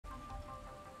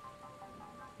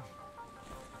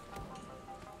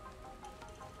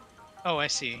Oh, I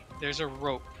see. There's a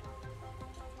rope.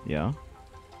 Yeah?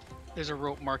 There's a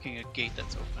rope marking a gate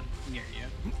that's open near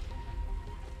you.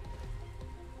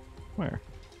 Where?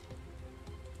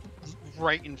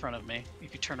 Right in front of me,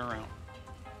 if you turn around.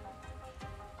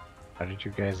 How did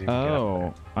you guys even get up there?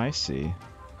 Oh, I see.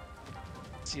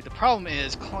 See, the problem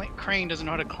is Crane doesn't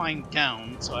know how to climb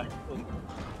down, so I have to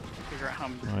figure out how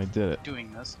I'm I did it.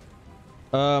 doing this.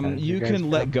 did you You guys can get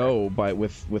let up go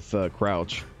with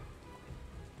crouch.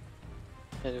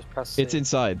 Yeah, just press It's C.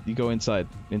 inside. You go inside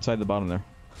the bottom there.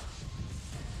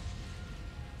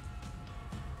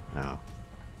 No.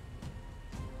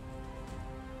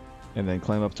 And then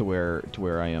climb up to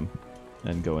where I am,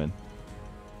 and go in.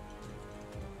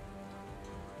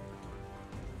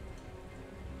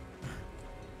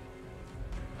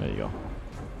 There you go.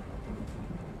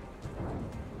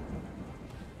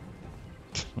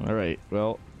 All right.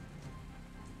 Well,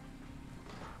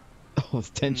 all this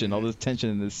tension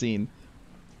in this scene.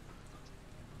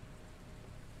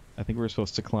 I think we're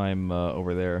supposed to climb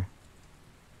over there.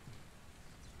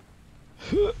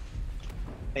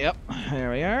 Yep,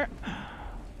 there we are.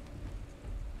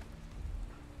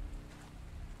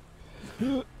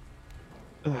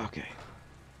 Okay.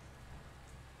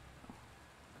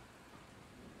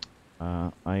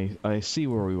 I see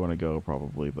where we want to go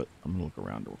probably, but I'm gonna look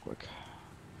around real quick.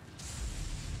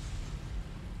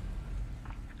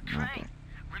 Crane, Okay.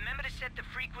 remember to set the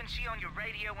frequency on your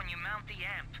radio when you mount the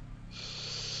amp.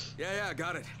 Yeah,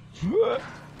 got it.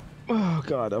 Oh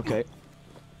god, okay.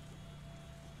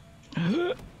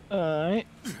 Alright.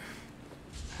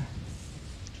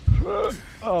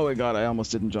 Oh my god, I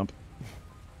almost didn't jump.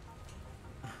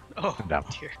 Oh, No.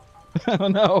 dear. Oh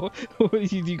no!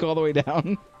 Did you go all the way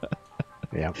down?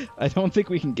 Yeah. I don't think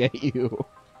we can get you.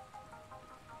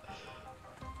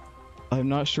 I'm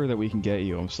not sure that we can get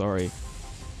you, I'm sorry.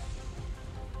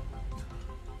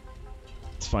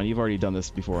 It's fine, you've already done this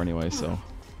before anyway, so...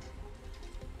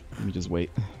 Let me just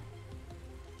wait.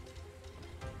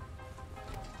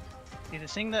 See, the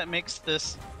thing that makes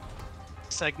this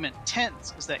segment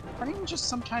tense is that Crane just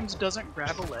sometimes doesn't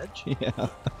grab a ledge. Yeah.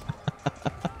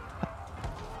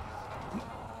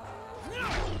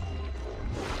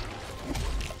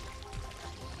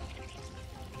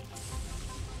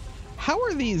 How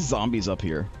are these zombies up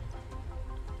here?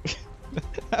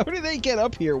 How did they get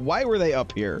up here? Why were they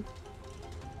up here?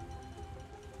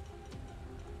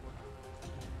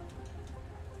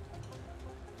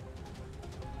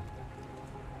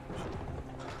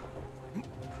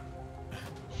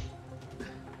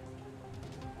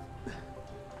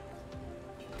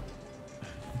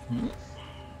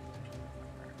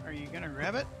 Are you gonna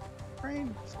grab it,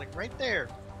 Crane? It's like right there.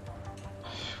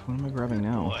 What am I grabbing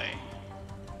now? Boy.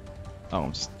 Oh,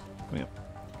 I'm just... Wait up.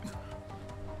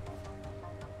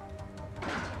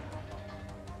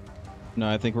 No,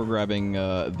 I think we're grabbing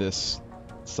this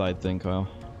side thing, Kyle.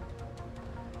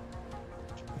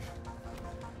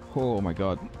 Oh my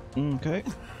god. Okay.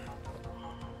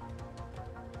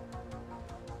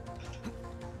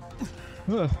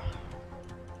 Ugh.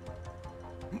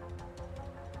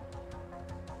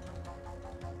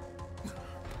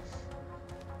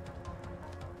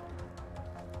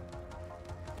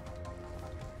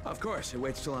 Of course, it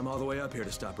waits till I'm all the way up here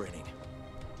to stop raining.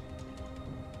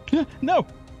 No!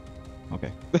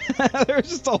 Okay. There's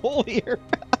just a hole here.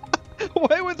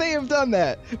 Why would they have done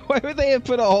that? Why would they have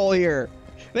put a hole here?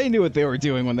 They knew what they were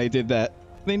doing when they did that.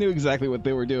 They knew exactly what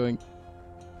they were doing.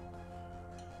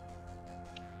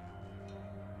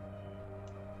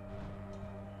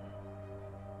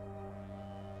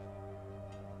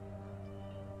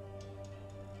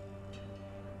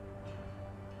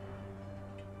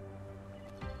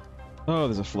 Oh,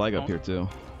 there's a flag up here too.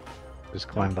 Just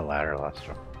climb the ladder,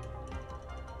 Lester.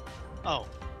 Oh.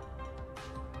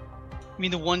 You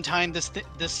mean the one time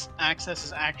this access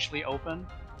is actually open?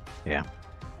 Yeah.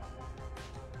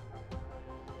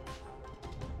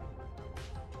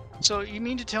 So you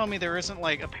mean to tell me there isn't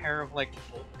like a pair of like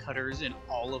bolt cutters in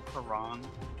all of Haran?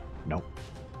 Nope.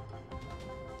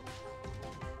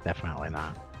 Definitely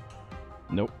not.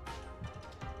 Nope.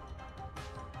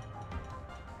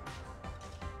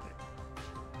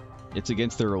 It's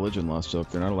against their religion, Lost Joke.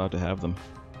 They're not allowed to have them.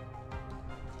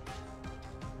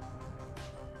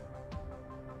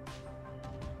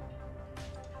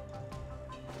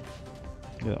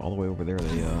 Yeah, all the way over there.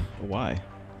 They why?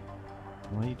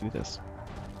 Why do you do this?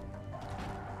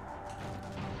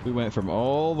 We went from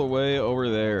all the way over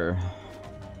there.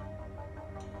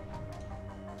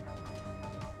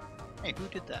 Hey, who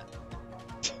did that?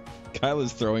 Kyle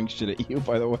is throwing shit at you,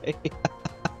 by the way.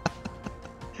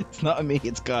 It's not me,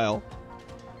 it's Kyle.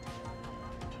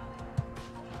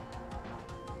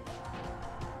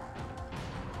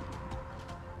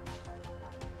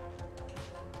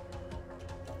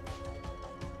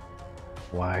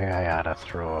 why I ought to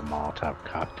throw a Molotov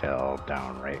cocktail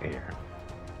down right here.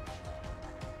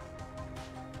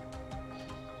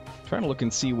 Trying to look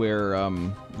and see where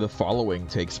the following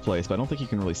takes place, but I don't think you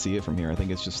can really see it from here. I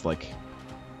think it's just like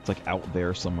it's like out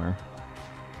there somewhere.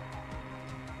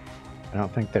 I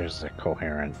don't think there's a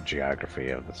coherent geography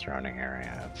of the surrounding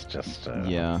area. It's just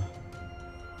yeah,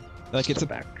 like just it's a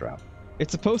backdrop.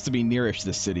 It's supposed to be nearish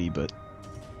the city, but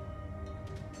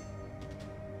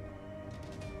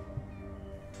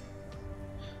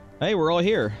hey, we're all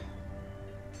here.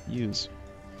 Use.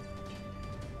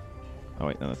 Oh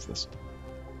wait, no, that's this.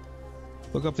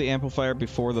 Look up the amplifier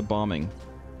before the bombing.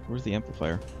 Where's the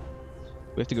amplifier?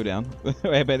 We have to go down.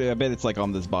 I bet it's like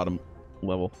on this bottom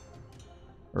level,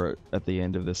 or at the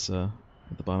end of this, at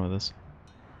the bottom of this.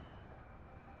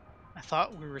 I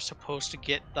thought we were supposed to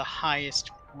get the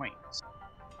highest point.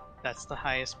 That's the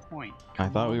highest point. I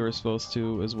thought we were supposed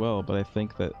to as well, but I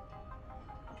think that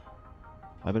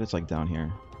I bet it's like down here.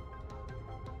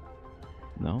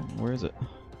 No, where is it?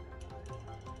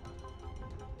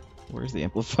 Where's the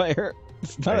amplifier?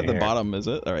 It's not Right at the here. bottom, is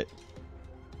it? All right.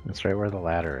 It's right where the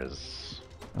ladder is.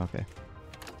 Okay.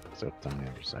 So it's on the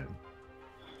other side.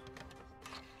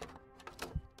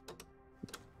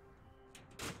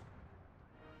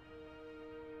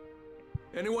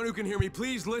 Anyone who can hear me,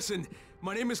 please listen.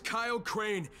 My name is Kyle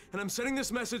Crane, and I'm sending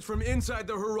this message from inside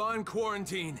the Huron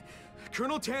quarantine.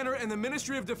 Colonel Tanner and the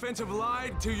Ministry of Defense have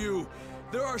lied to you.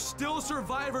 There are still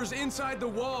survivors inside the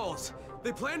walls.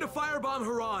 They plan to firebomb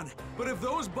Huron, but if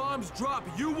those bombs drop,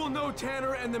 you will know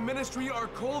Tanner and the Ministry are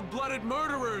cold-blooded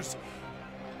murderers.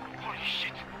 Holy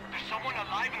shit! There's someone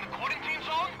alive in the quarantine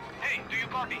zone? Hey, do you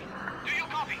copy? Do you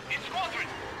copy? It's Squadron!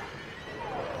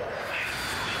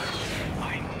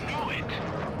 I knew it!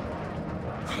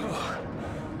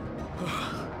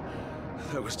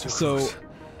 That was too So, close.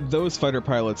 those fighter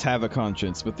pilots have a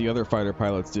conscience, but the other fighter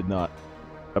pilots did not,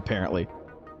 apparently.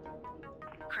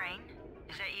 Crane,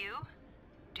 is that you?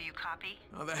 Do you copy?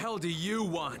 How the hell do you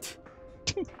want?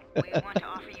 We want to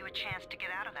offer you a chance to get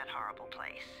out of that horrible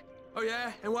place. Oh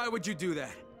yeah? And why would you do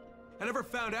that? I never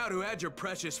found out who had your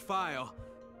precious file.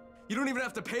 You don't even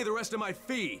have to pay the rest of my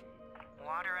fee.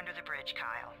 Water under the bridge,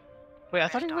 Kyle. Wait, I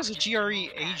thought he was a Just GRE move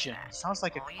past agent. that. Sounds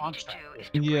like a All you need to contract. do is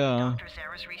to bring Yeah. Dr.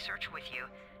 Zara's research with you,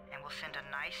 and we'll send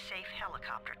a nice, safe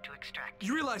helicopter to extract You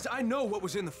you. realize I know what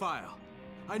was in the file.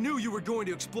 I knew you were going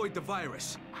to exploit the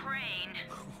virus. Crane!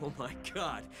 Oh my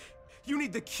god. You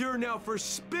need the cure now for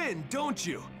spin, don't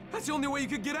you? That's the only way you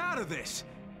could get out of this.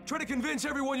 Try to convince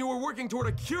everyone you were working toward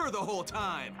a cure the whole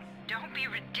time. Don't be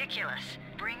ridiculous.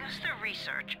 Bring us the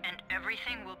research, and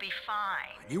everything will be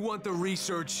fine. You want the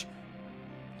research?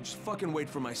 Just fucking wait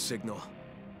for my signal.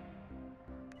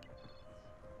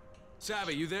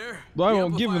 Savvy, you there? Well, I The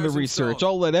won't give him the amplifier's research.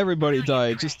 installed. I'll let everybody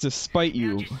die just to spite Now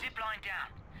you. just zip line down.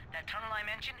 That tunnel I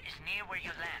mentioned is near where you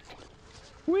land.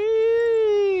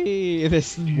 Whee!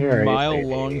 This Here,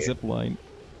 mile-long lady. zip line.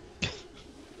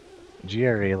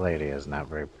 GRE lady is not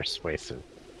very persuasive.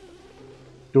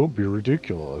 Don't be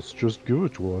ridiculous. Just give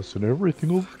it to us and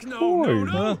everything will be No, no,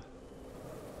 no! Huh?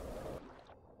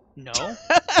 No?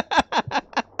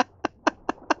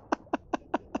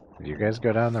 Did you guys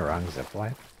go down the wrong zip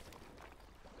line?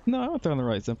 No, I went down the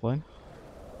right zip line.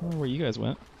 I don't know where you guys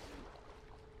went.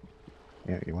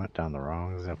 Yeah, you went down the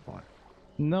wrong zip line.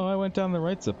 No, I went down the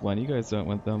right zip line. You guys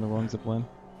went down the wrong zip line.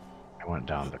 I went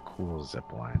down the cool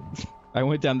zip line. I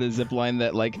went down the zip line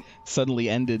that like suddenly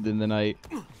ended, and then I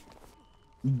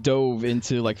dove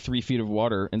into like 3 feet of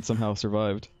water and somehow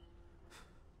survived.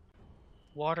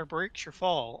 Water breaks your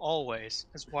fall, always,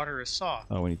 as water is soft.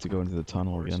 Oh, we need to go into the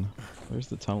tunnel again. Where's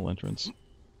the tunnel entrance?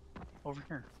 Over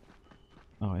here.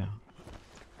 Oh yeah.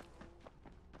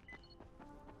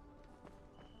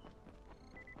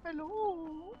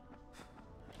 Hello?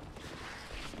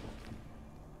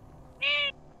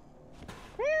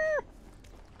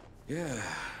 Yeah,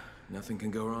 nothing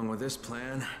can go wrong with this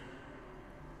plan.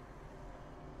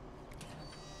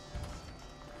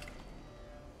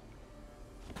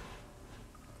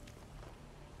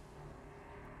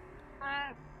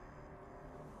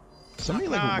 So many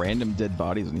like Knock, knock. random dead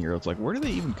bodies in here. It's like, where do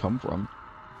they even come from?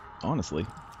 Honestly.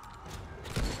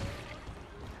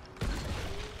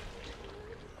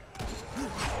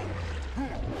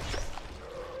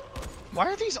 Why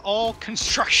are these all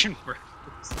construction workers?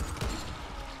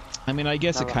 I mean, I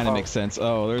guess it Another kind of Hulk. makes sense.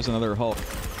 Oh, there's another Hulk.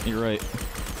 You're right.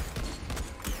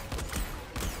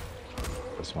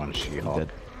 This one's He's She-Hulk.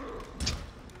 dead.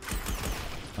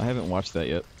 I haven't watched that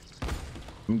yet.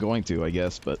 I'm going to, I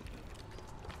guess, but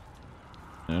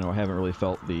I don't know. I haven't really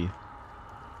felt the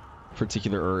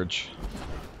particular urge.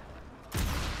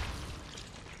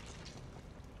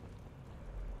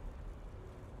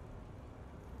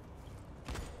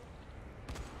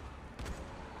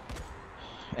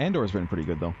 Andor's been pretty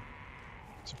good though,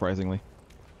 surprisingly.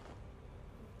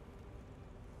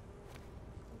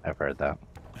 I've heard that.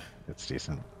 It's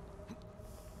decent.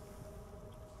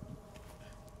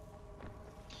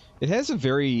 It has a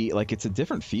very, like, it's a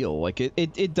different feel. Like,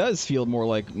 it does feel more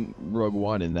like Rogue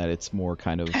One in that it's more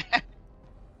kind of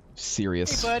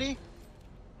serious. Hey, buddy.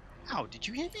 Ow, did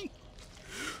you hit me?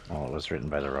 Well, it was written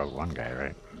by the Rogue One guy,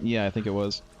 right? Yeah, I think it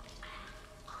was.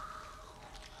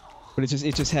 But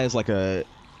it just has like a,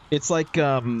 it's like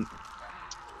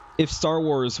if Star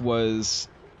Wars was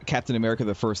Captain America: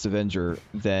 The First Avenger,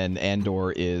 then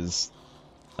Andor is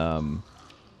Civil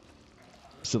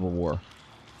War.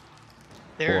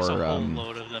 There's or, a whole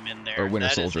load of them in there. Or Winter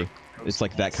That is Soldier. a It's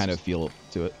like that kind of feel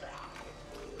to it.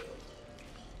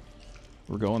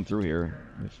 We're going through here,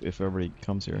 if everybody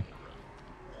comes here.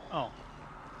 Oh.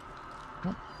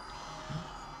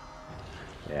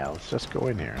 Yeah, let's just go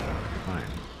in here. That'll be fine.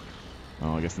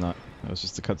 Oh, I guess not. That was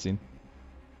just a cutscene.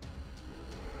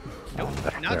 Nope,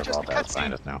 They're not just all a that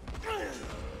behind cutscene. us now.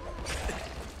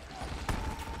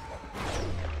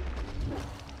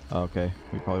 Okay,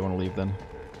 we probably want to leave then.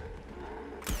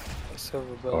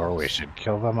 Silver Or we bells. should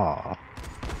kill them all.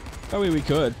 I mean, we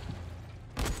could.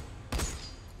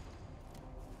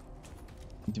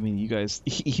 I mean, you guys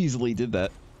easily did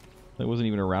that. I wasn't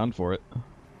even around for it.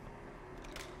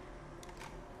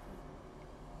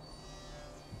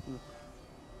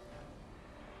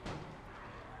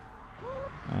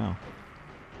 Wow.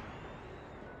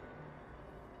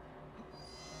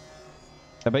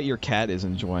 I bet your cat is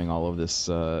enjoying all of this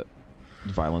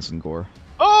violence and gore.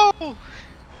 Oh!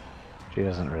 She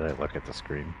doesn't really look at the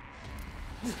screen.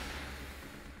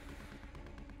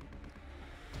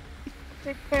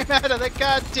 It came out of the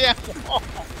goddamn wall.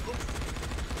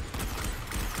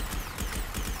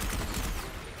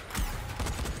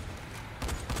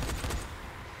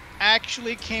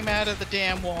 Actually came out of the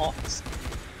damn walls.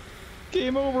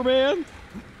 Game over, man!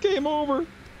 Game over!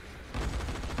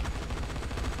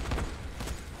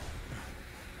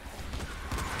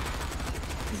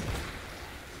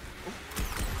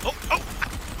 Oh, oh!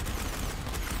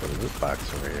 There's a loot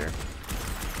box over here.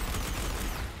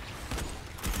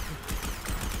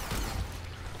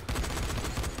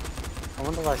 I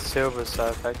wonder why silver's so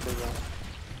effective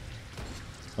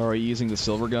though. Oh, are you using the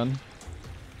silver gun?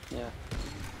 Yeah.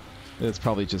 It's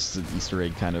probably just an Easter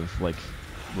egg kind of, like,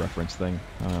 reference thing.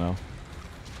 I don't know.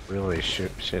 Really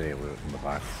shitty loot in the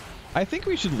box. I think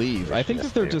we should leave. I think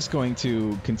that they're just going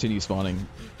to continue spawning.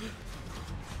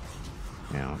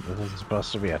 You know, this is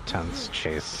supposed to be a tense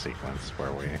chase sequence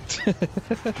where we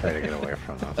try to get away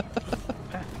from them.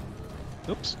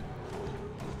 Oops.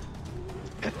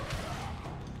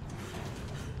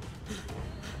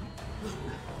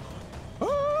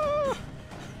 Ah!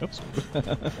 Oops.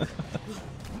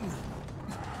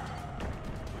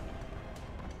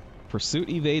 Pursuit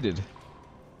evaded.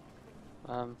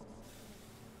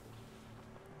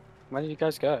 Where did you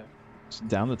guys go? Just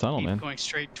down the tunnel, Keep man. going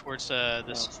straight towards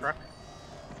this truck.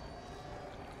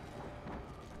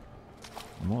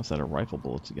 I'm almost out of rifle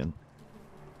bullets again.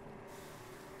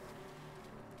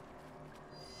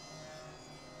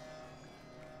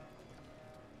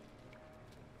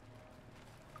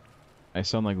 I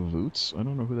sound like Voots? I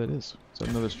don't know who that is. Is that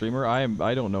another streamer? I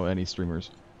don't know any streamers.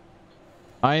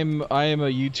 I am a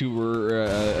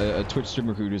YouTuber, a Twitch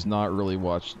streamer who does not really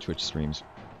watch Twitch streams.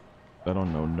 I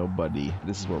don't know nobody.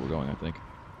 This is where we're going, I think.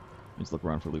 Let's look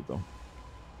around for loot though.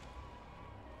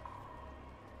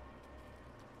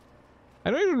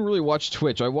 I don't even really watch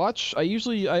Twitch. I'll watch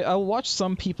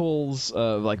some people's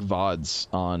like VODs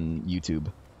on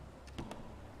YouTube.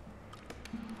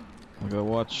 Like I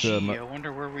watch Gee, I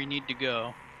wonder where we need to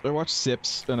go. I watch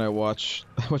Sips and I watch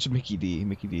Mickey D.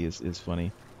 Mickey D is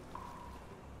funny.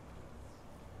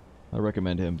 I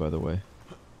recommend him, by the way.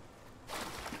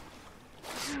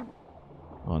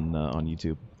 On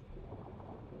YouTube.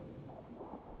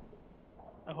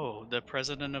 Oh, the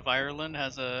president of Ireland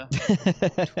has a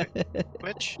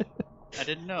Twitch? I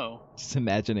didn't know. Just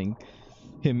imagining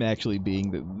him actually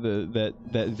being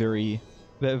that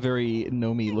very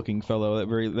gnomey looking fellow,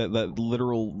 that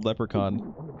literal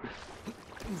leprechaun.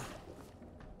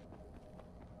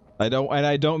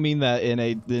 I don't mean that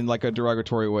in like a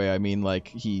derogatory way. I mean like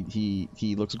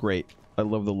he looks great. I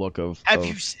love the look of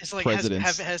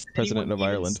President of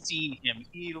Ireland. Seen him?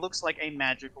 He looks like a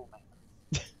magical man.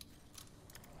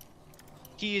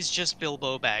 He is just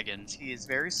Bilbo Baggins. He is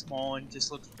very small and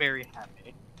just looks very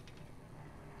happy.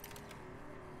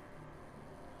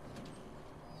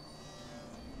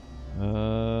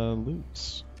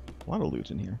 Loot. A lot of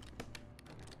loot in here.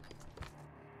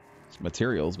 It's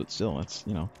materials, but still, it's,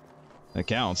 you know, it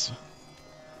counts.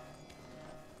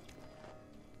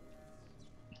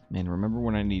 Man, remember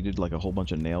when I needed like a whole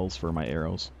bunch of nails for my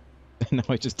arrows? And now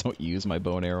I just don't use my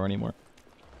bow and arrow anymore.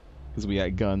 Because we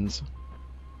got guns.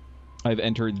 I've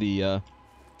entered the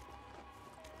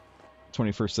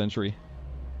 21st century.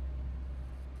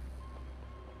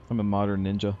 I'm a modern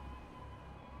ninja.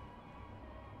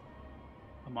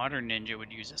 A modern ninja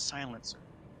would use a silencer.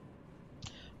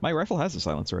 My rifle has a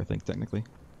silencer, I think, technically.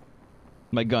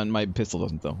 My pistol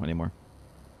doesn't, though, anymore.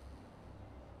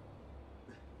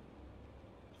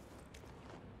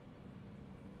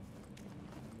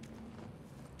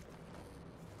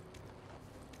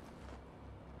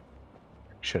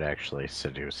 Should actually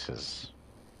seduce his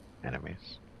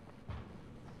enemies.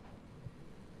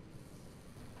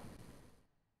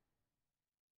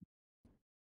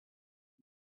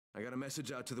 I got a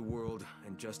message out to the world,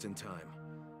 and just in time.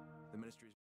 The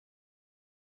ministry's...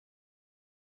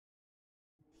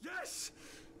 Yes!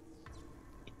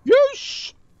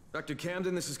 Yes! Dr.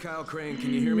 Camden, this is Kyle Crane.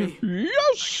 Can you hear me?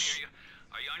 Yes!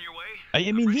 Are you on your way? I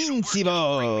am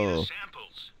invincible!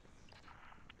 Samples.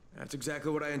 That's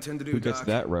exactly what I intend to do, Who gets Doc.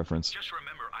 that reference? Just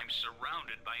remember, I'm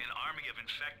surrounded by an army of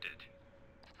infected.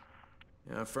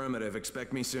 Yeah, affirmative.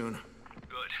 Expect me soon.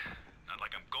 Good. Not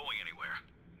like I'm going anywhere.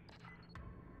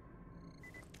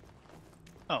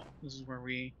 Oh, this is where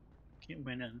we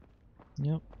went in.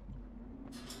 Yep.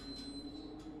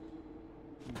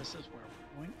 And this is where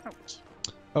we're going out.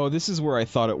 Oh, this is where I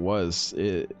thought it was.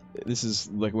 This is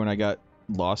like when I got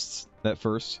lost at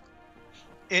first.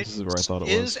 This is where I thought it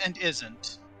was. Is and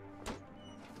isn't.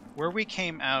 Where we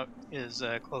came out is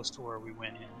close to where we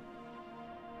went in.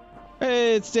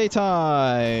 Hey, it's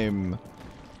daytime!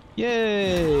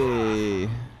 Yay!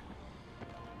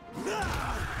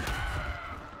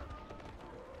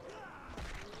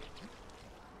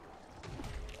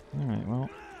 Alright, well.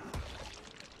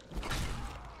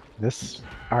 This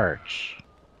arch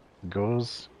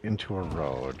goes into a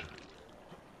road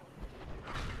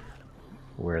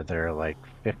where there are like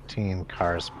 15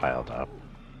 cars piled up.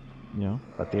 Yeah.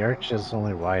 But the arch is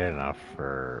only wide enough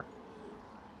for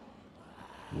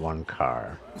one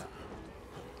car.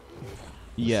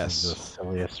 Yes. This is the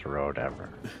silliest road ever.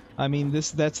 I mean,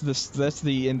 that's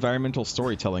the environmental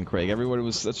storytelling, Craig. Everybody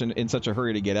was in such a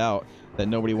hurry to get out that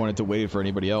nobody wanted to wait for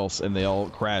anybody else, and they all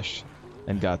crashed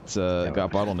and got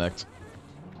bottlenecked.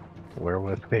 Where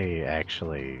would they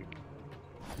actually?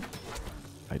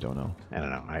 I don't know. I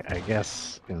don't know. I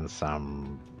guess in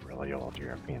some really old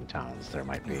European towns there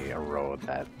might be a road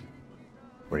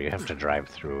where you have to drive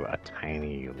through a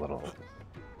tiny little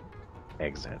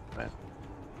exit, but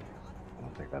I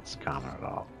don't think that's common at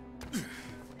all.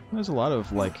 There's a lot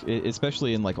of like,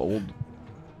 especially in like old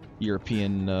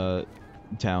European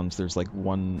towns. There's like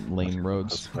one-lane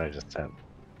roads. That's what I just said.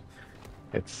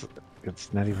 It's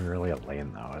not even really a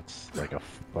lane though. It's like a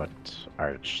foot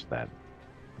arch that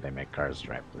they make cars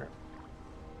drive through.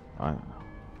 I don't know.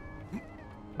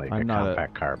 Like I'm a not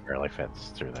compact car barely fits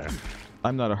through there.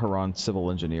 I'm not a Haran civil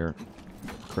engineer,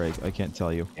 Craig. I can't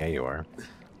tell you. Yeah, you are.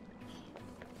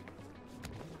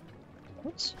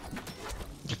 Let's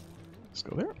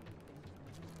go there.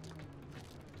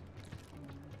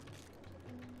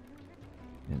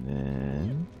 And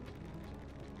then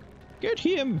get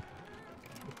him.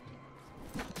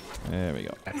 There we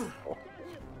go.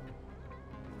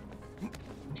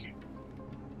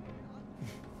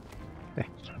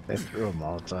 They threw a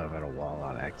Molotov at a wall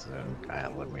on accident, and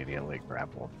Kyle immediately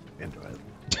grappled into it.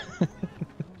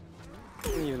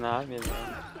 You not, you know.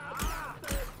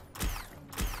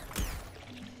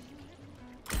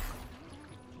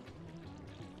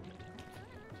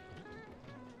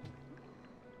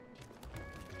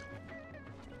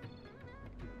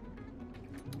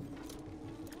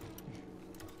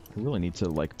 I really need to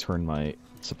like turn my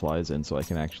supplies in so I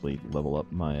can actually level up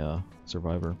my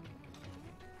survivor.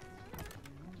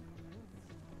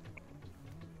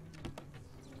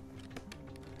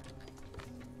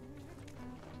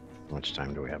 How much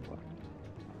time do we have left?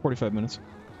 45 minutes.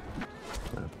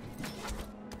 I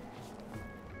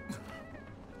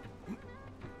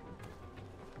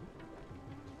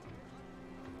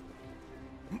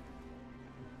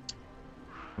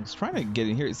was trying to get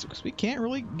in here. Because we can't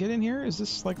really get in here? Is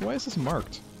this like, why is this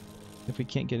marked? If we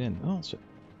can't get in. Oh, shit.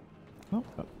 Oh,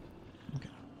 oh. Okay.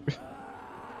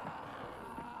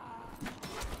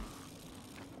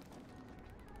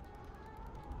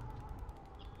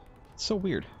 It's so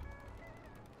weird.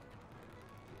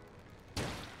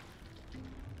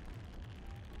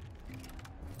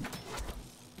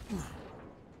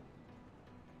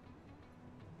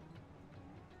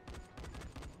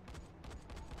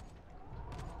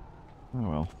 Oh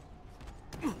well.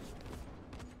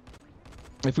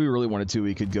 If we really wanted to,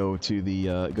 we could go to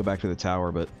the go back to the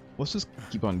tower, but let's just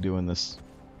keep on doing this,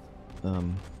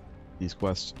 these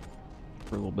quests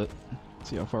for a little bit.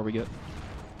 See how far we get.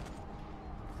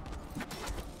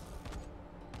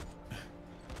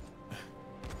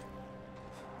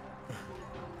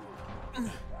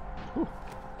 Whew.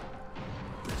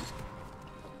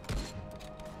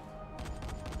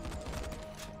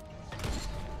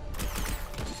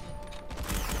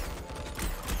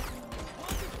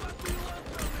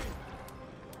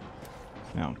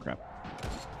 Oh, crap.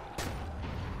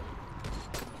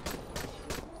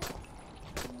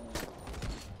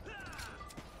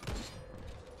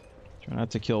 Try not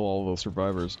to kill all of those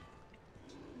survivors.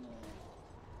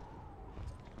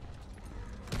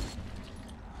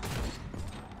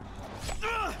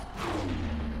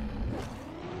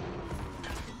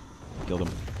 Killed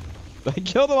him. I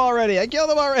killed him already! I killed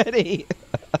him already!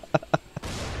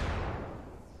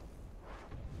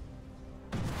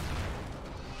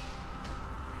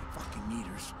 Fucking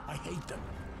meters. I hate them.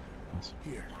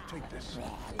 Here, take this.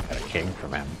 Got a king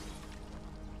from him.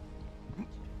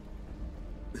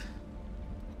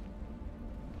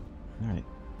 Alright.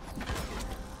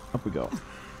 Up we go.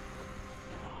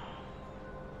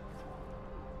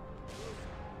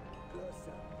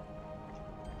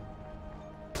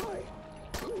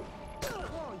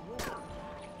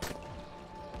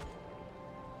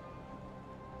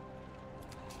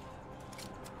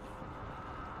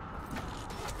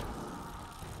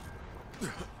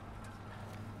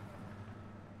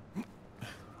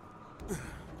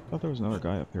 I thought there was another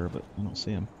guy up here, but I don't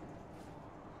see him.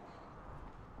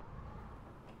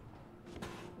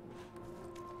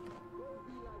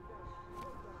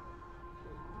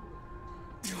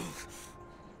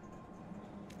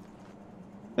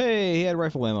 Hey, he had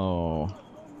rifle ammo.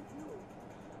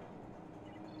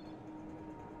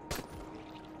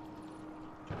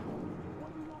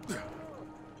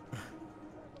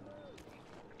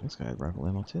 This guy had rifle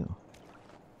ammo too.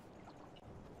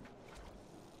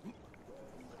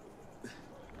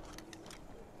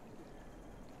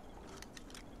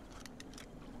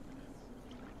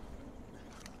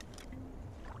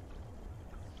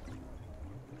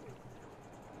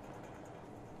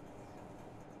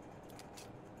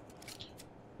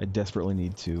 I desperately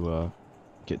need to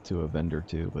get to a vendor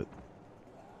too, but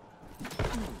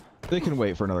they can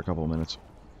wait for another couple of minutes.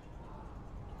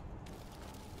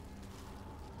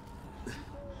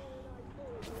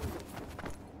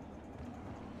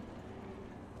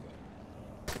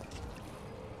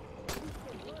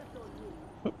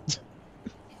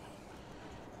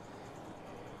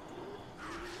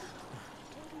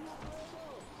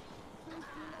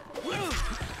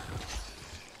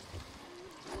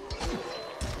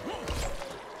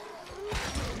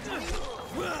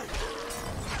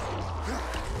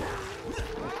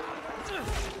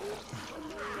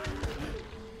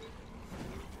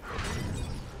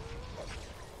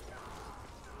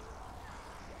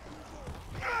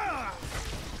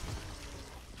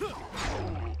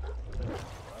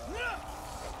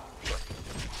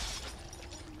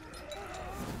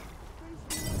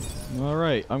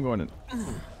 Alright, I'm going in.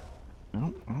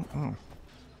 Oh.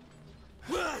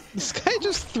 This guy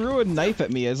just threw a knife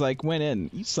at me as I went in.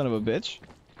 You son of a bitch.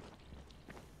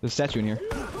 There's a statue in here. You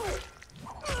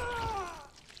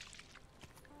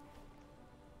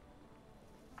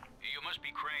must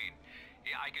be Crane.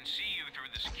 Yeah, I can see you through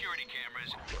the security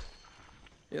cameras.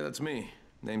 Yeah, that's me.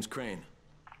 Name's Crane.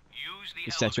 Use the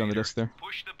The statue on the elevator. desk there.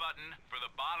 Push the button for the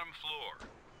bottom floor.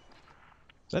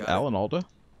 Is that Al and Alda?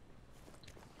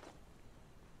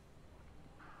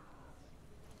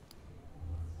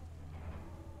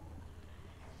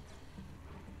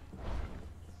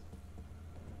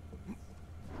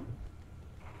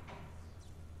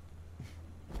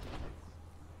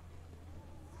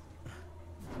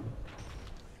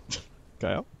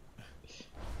 Kyle?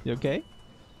 You okay?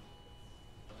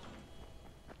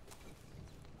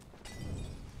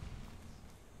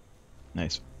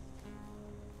 Nice.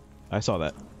 I saw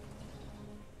that.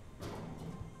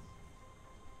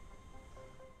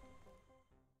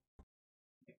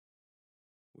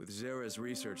 With Zara's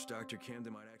research, Dr.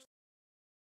 Camden might actually...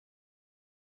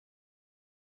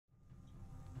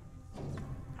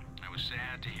 I was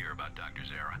sad to hear about Dr.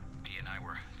 Zara. He and I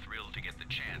were thrilled to get the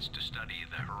chance to study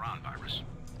the Huron virus.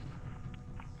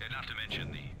 And not to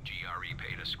mention the GRE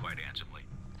paid us quite handsomely.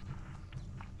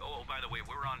 Oh, by the way,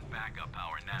 we're on backup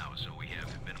power now, so we have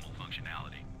minimal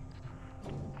functionality.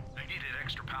 I needed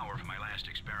extra power for my last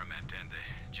experiment, and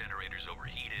the generators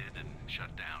overheated and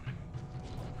shut down.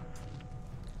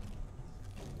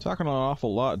 Talking an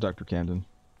awful lot, Dr. Camden.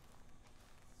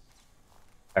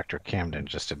 Dr. Camden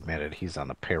just admitted he's on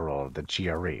the payroll of the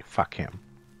GRE. Fuck him.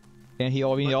 And he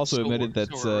also So- admitted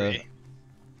that, so are we.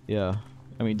 yeah.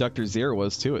 I mean, Dr. Zero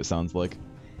was too, it sounds like.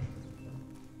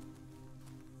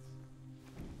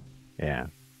 Yeah.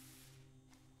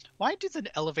 Why do the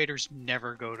elevators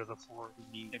never go to the floor we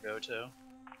need to go to?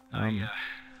 I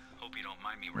hope you don't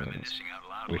mind me reminiscing out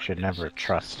loud. We like should this. never It's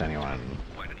trust anyone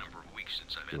quite a number of weeks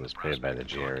since I've who had was the paid by the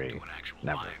prospect of talking GRE. to an actual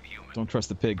Never. live human Don't trust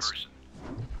the pigs. person.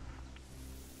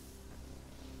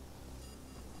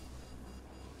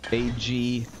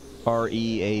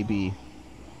 AGREAB.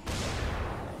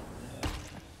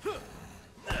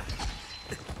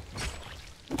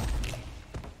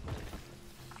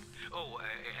 Oh,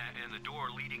 and the door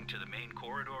leading to the main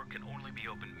corridor can only be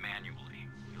opened manually.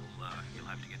 You'll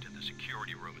have to get to the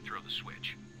security room and throw the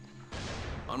switch.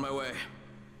 On my way.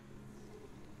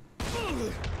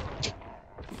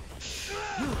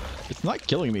 It's not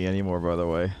killing me anymore, by the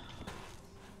way.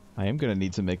 I am gonna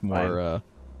need to make more,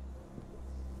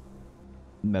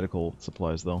 medical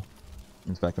supplies, though.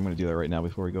 In fact, I'm gonna do that right now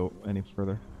before we go any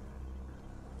further.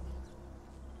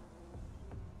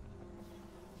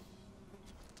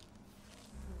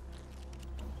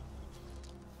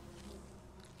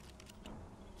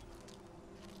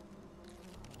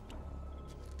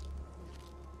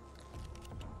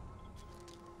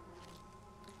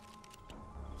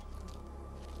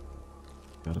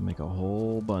 Gotta make a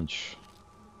whole bunch.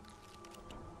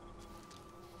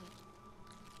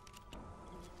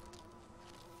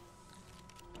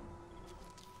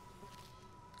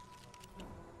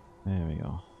 There we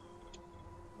go.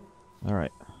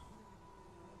 Alright.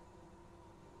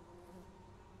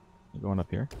 We're going up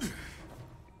here.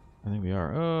 I think we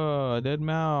are. Oh, a dead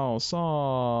mouse.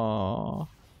 Aww.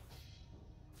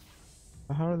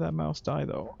 How did that mouse die,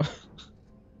 though?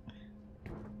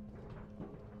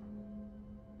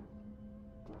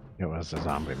 It was a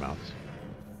zombie mouse.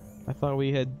 I thought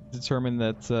we had determined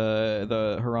that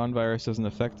the Haran virus doesn't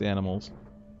affect animals.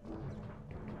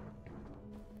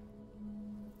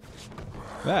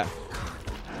 Ah!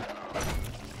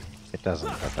 It doesn't,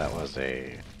 but that was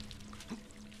a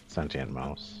sentient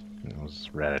mouse. It was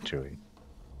Ratatouille.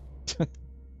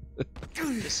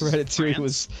 This is Ratatouille France?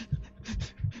 was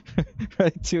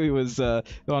Ratatouille was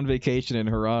on vacation in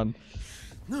Haran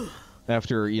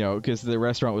after, you know, because the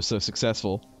restaurant was so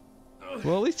successful.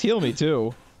 Well, at least heal me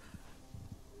too.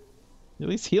 At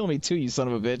least heal me too, you son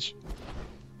of a bitch.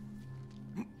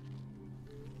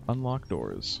 Unlock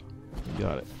doors. You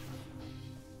got it.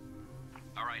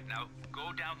 All right, now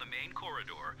go down the main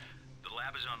corridor. The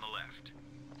lab is on the left.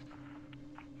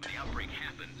 When the outbreak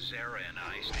happened, Zara and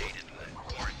I stayed in the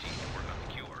quarantine to work on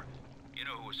the cure. You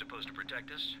know who was supposed to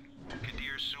protect us?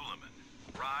 Kadir Suleiman.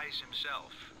 Rise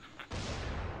himself.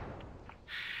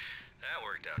 That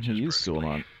worked out just He is perfectly.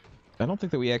 Suleiman. I don't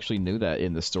think that we actually knew that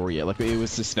in the story yet. Like, it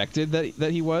was suspected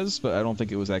that he was, but I don't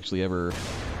think it was actually ever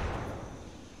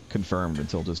confirmed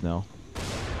until just now.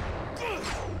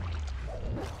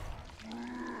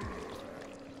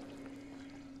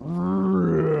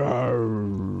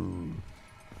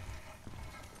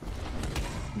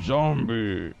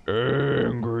 Zombie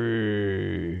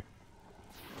angry.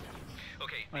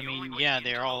 Okay, I the only mean, way yeah, into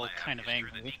they're the all lab kind of is through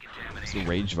the angry. It's the decontamination.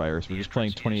 rage virus. We're just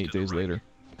playing 28 days later.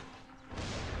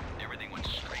 Everything went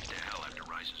straight to hell after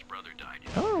Rice's brother died.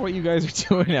 I don't know what you guys are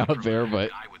doing out there, but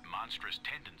Guy with monstrous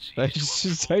tendencies I to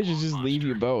should just leave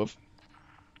you both.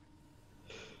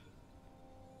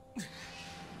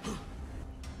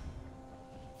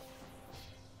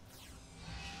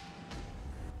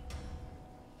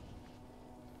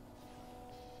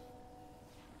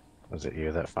 Was it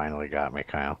you that finally got me,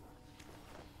 Kyle?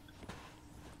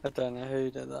 I don't know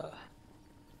who did that.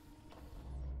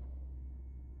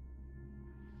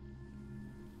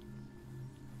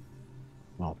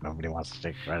 Well, nobody wants to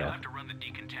take You'll credit. have to run the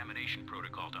decontamination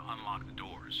protocol to unlock the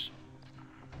doors.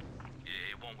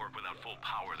 It won't work without full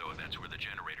power, though. That's where the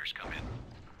generators come in.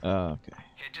 Okay.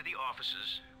 Head to the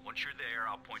offices. Once you're there,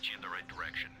 I'll point you in the right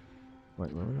direction.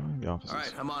 Wait, where are we going? The offices. All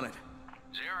right, I'm on it.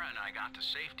 Zara and I got to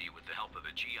safety with the help of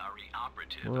a GRE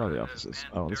operative. Where are the offices?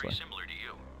 Man Oh, this very way. similar to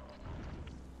you.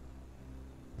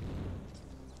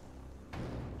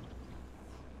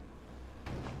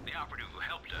 The operative who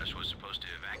helped us was supposed to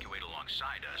evacuate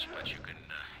alongside us, but you can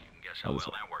guess how Oh, well this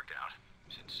way. that worked out,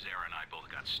 since Zara and I both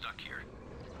got stuck here.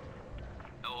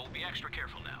 Oh, be extra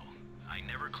careful now. I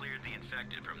never cleared the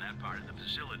infected from that part of the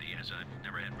facility, as I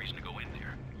never had reason to go in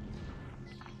there.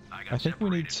 I think we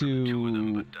need separated from the two of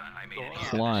them, to but, I made it easy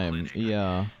climb. this lynching.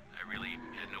 Yeah. I really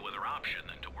had no other option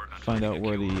than to work on Find finding out a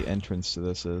where cure. the entrance to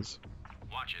this is.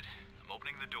 Watch it. I'm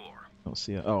opening the door. I'll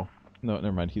see it. Oh. No,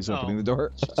 never mind. He's opening Oh. the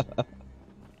door.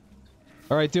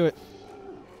 Alright, do it.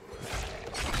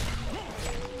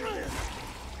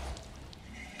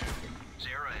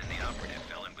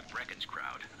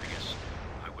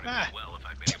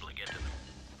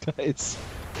 Guys,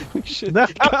 we should. No!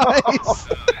 Guys, I'm sorry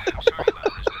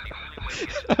about this, but the only way to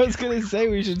get to I was gonna say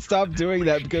we should stop doing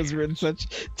that because we're in such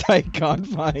tight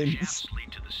confines. shafts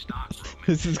lead to the stock room.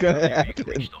 This is gonna There you can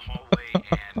happen. reach the hallway and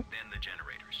then the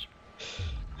generators.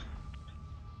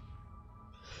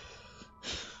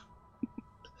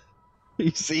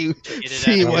 You see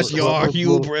out of what this. your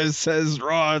hubris has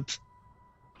wrought.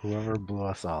 Whoever blew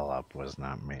us all up was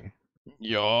not me.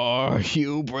 Your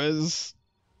hubris.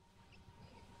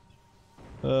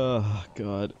 Oh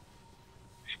God.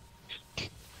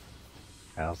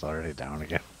 Al's already down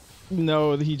again.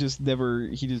 No, he just never.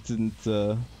 He just didn't.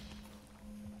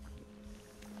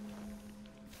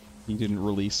 He didn't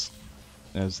release,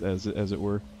 as it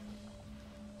were.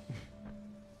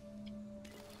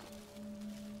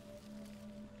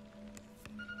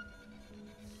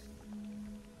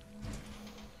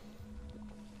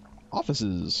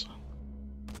 Offices.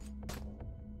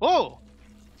 Whoa!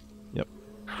 Yep.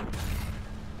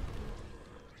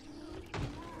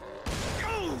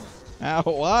 Ow,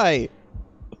 why?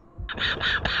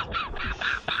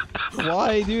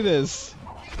 Why do this?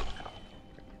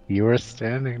 You were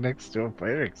standing next to a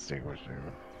fire extinguisher.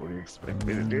 What do you expect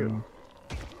me to do?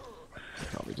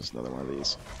 Probably just another one of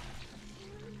these.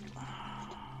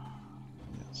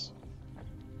 Yes.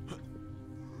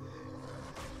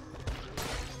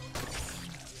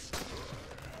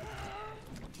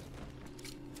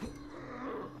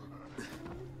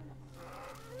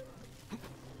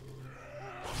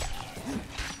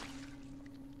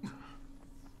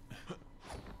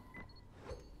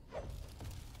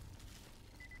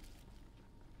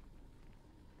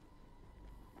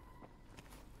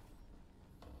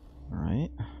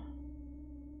 Alright.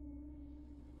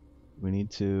 We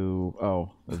need to...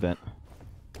 Oh, event.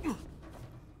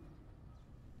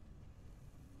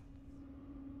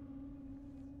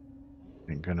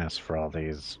 Thank goodness for all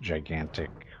these gigantic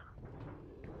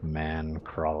man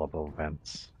crawlable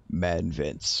vents. Man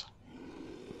vents.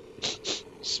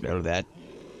 Smell that?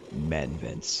 Man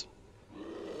vents.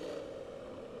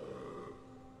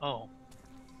 Oh.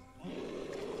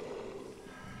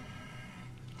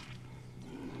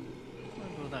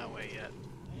 Don't go that way yet.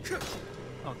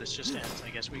 Oh, this just ends. I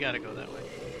guess we gotta go that way.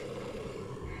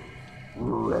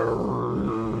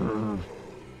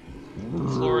 The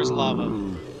floor is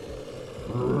lava.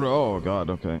 Oh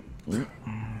God, okay. Yep.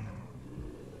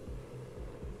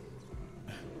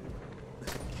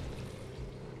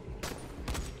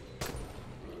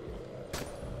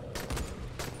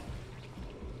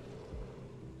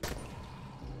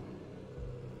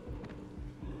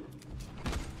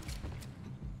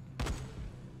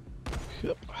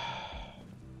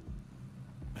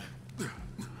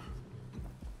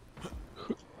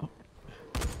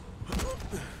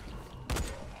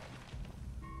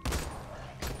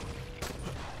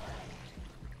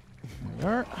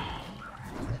 There.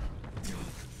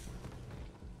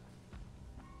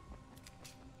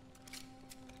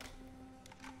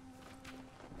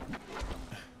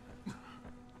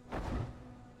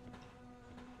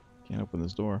 Can't open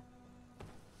this door.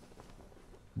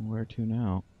 Where to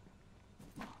now?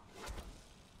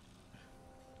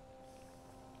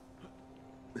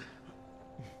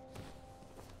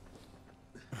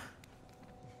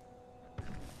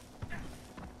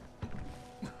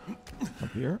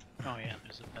 Up here? Oh yeah,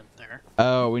 there's a vent there.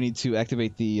 Oh, we need to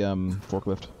activate the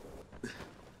forklift.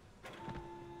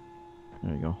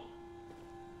 There you go.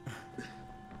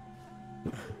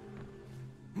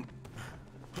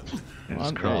 I There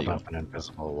just you crawled go. up an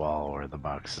invisible wall where the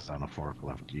boxes on a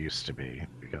forklift used to be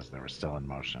because they were still in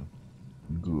motion.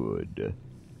 Good.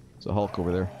 There's a Hulk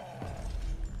over there.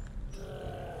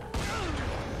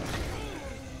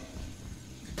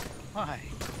 Why?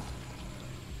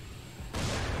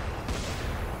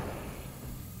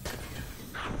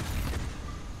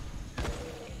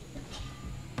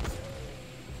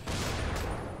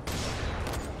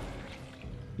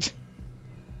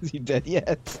 Is he dead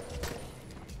yet?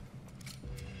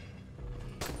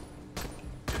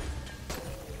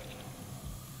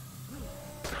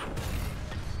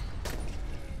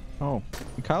 Oh,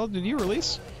 Kyle, did you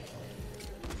release?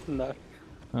 No.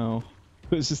 Oh,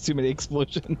 it was just too many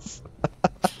explosions.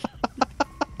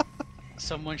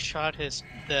 Someone shot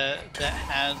the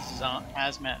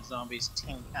hazmat zombie's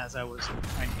tank as I was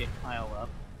trying to get Kyle up.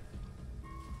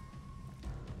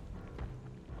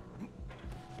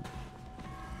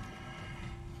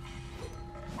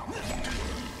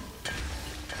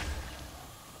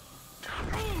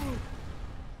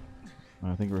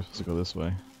 I think we're supposed to go this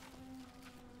way.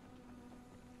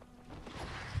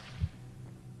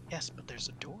 Yes, but there's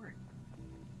a door.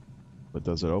 But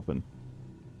does it open?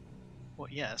 Well,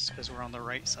 yes, because we're on the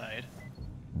right side.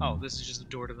 Oh, this is just the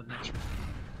door to the next room.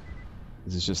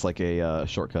 This is just like a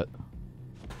shortcut.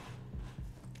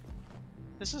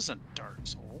 This isn't Dark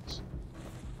Souls.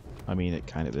 I mean, it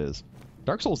kind of is.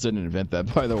 Dark Souls didn't invent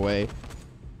that, by the way.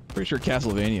 Pretty sure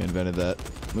Castlevania invented that,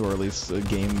 or at least a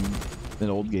game, an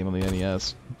old game on the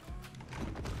NES.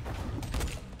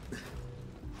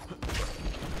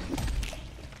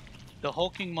 The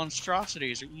hulking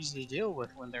monstrosities are easy to deal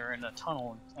with when they're in a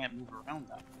tunnel and can't move around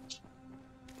that much.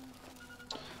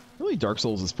 Really, Dark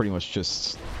Souls is pretty much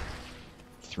just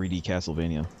 3D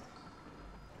Castlevania.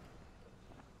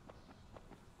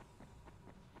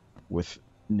 With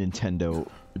Nintendo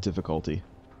difficulty.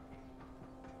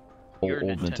 Old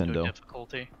Nintendo.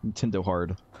 Difficulty. Nintendo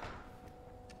hard.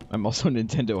 I'm also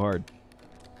Nintendo hard.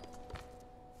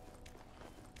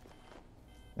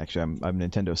 Actually, I'm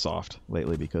Nintendo soft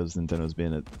lately because Nintendo's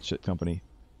been a shit company.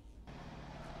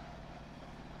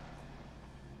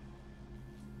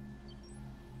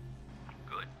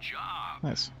 Good job.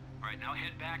 Nice. All right, now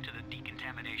head back to the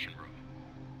decontamination room.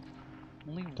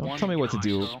 Only Don't one tell me what to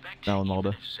do, though. Alan Alda.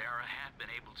 If Zara had been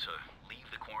able to leave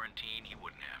the quarantine, he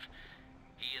wouldn't have.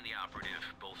 He and the operative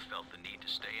both felt the need to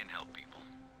stay and help people.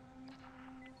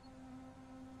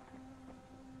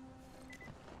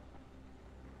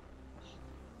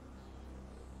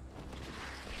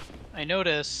 I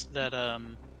noticed that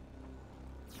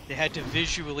they had to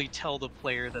visually tell the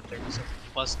player that there was a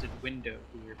busted window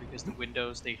here because the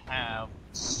windows they have are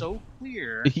so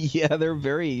clear. Yeah, they're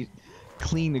very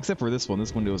clean, except for this one.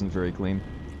 This window isn't very clean.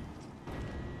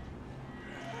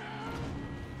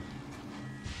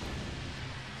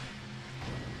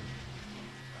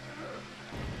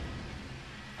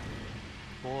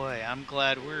 Boy, I'm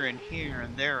glad we're in here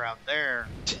and they're out there.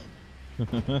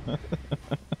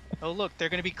 Oh look, they're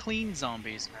gonna be clean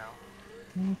zombies now.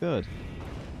 Good.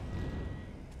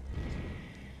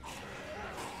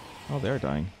 Oh, they're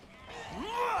dying.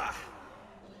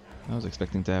 I was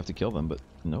expecting to have to kill them, but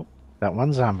nope. That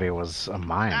one zombie was a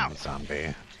mime Ow.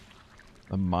 zombie.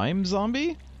 A mime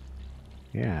zombie?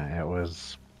 Yeah, it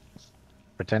was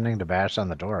pretending to bash on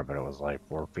the door, but it was like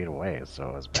 4 feet away, so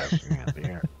it was bashing at the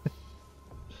air.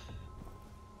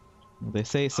 They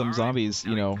say some All right, zombies,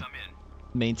 now you know, come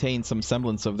in. maintain some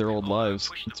semblance of their old lives.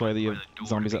 Push the That's why they button have by the door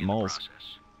zombies to at begin the malls. process.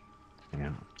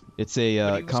 Yeah. It's But he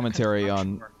a was a commentary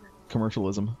construction on worker.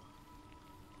 commercialism.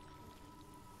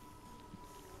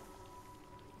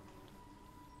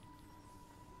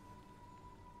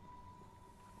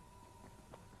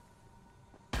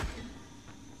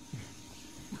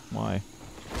 Why?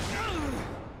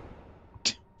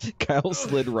 Kyle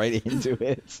slid right into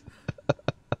it.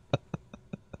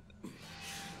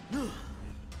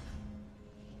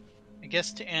 I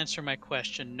guess to answer my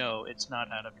question, no, it's not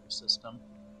out of your system.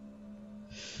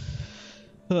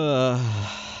 It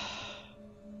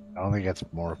only gets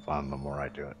more fun the more I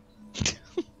do it.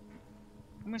 I'm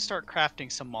gonna start crafting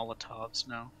some Molotovs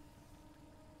now.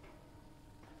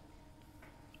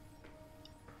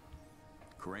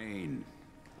 Crane,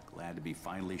 glad to be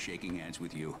finally shaking hands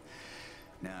with you.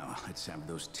 Now, let's have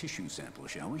those tissue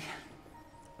samples, shall we?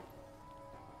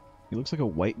 He looks like a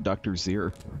white Dr.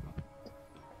 Zier.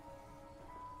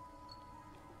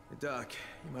 Hey, Doc,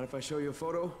 you mind if I show you a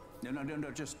photo?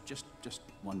 No, just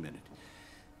 1 minute.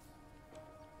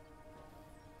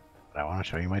 But I want to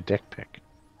show you my dick pic.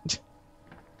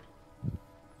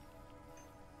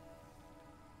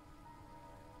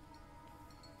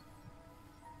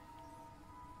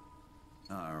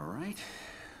 All right,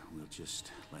 we'll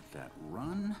just let that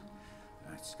run.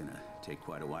 That's gonna take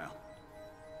quite a while.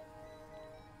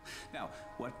 Now,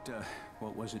 what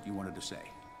was it you wanted to say?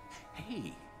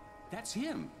 Hey, that's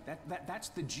him. That's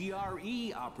the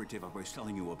GRE operative I was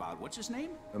telling you about. What's his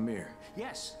name? Amir.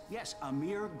 Yes,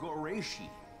 Amir Qureshi.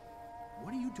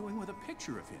 What are you doing with a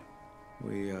picture of him?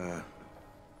 We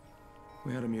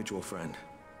had a mutual friend.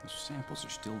 The samples are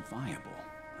still viable.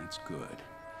 That's good.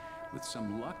 With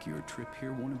some luck, your trip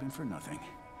here won't have been for nothing.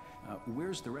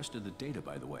 Where's the rest of the data,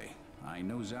 by the way? I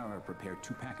know Zara prepared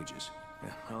 2 packages.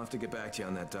 Yeah, I'll have to get back to you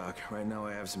on that, Doc. Right now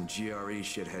I have some GRE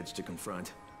shitheads to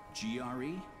confront.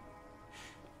 GRE?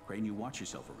 Crane, you watch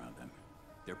yourself around them.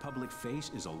 Their public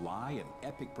face is a lie of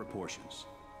epic proportions.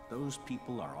 Those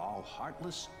people are all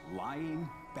heartless, lying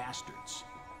bastards.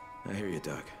 I hear you,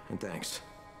 Doc, and thanks.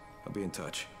 I'll be in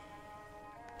touch.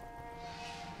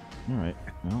 Alright,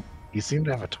 well. He seemed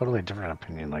to have a totally different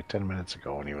opinion like 10 minutes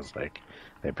ago when he was like,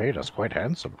 they paid us quite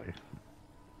handsomely.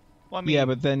 Well, I mean, Yeah,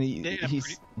 but then they have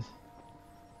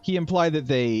he implied that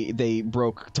they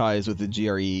broke ties with the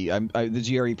GRE. The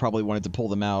GRE probably wanted to pull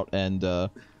them out and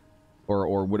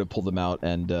or would have pulled them out,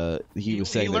 and he was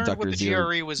saying that learned Dr. what the Zier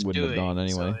GRE was wouldn't doing, have gone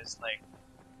anyway. So it's like,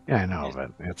 Yeah, I know,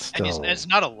 but it's still. And it's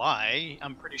not a lie.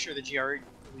 I'm pretty sure the GRE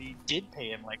did pay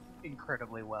him like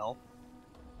incredibly well.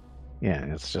 Yeah,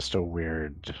 it's just a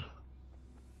weird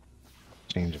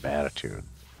change of attitude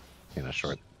in a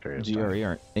short period of time.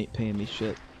 GRE ain't paying me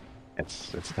shit.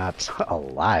 It's not a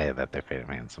lie that they paid him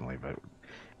handsomely, but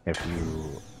if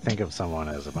you think of someone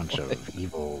as a bunch of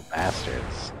evil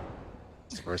bastards,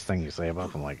 it's the first thing you say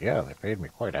about them, like, yeah, they paid me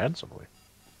quite handsomely.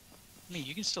 I mean,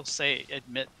 you can still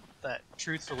admit that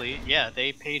truthfully, yeah,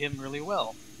 they paid him really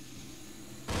well.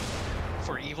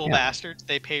 For evil bastards,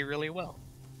 they pay really well.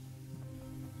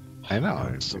 I know.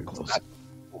 It's so close. Not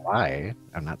why?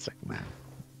 I'm not saying that.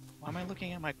 Why am I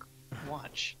looking at my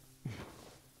watch?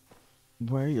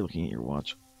 Why are you looking at your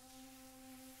watch?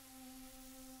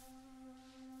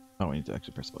 Oh, I need to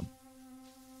actually press the button.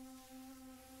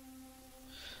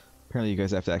 Apparently, you guys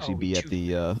have to actually be at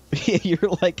the. You're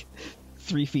like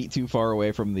 3 feet too far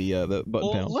away from the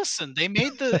button panel. Well, listen, they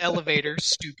made the elevator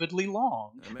stupidly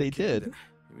long. They did.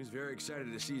 He was very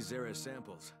excited to see Zara's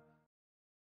samples.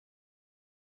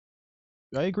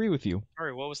 I agree with you.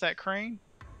 Sorry, what was that, Crane?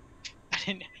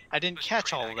 I didn't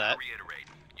catch all of that.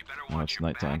 You better Oh, watch it's your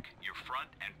nighttime. back, your front,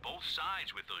 and both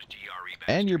sides with those GRE bastards.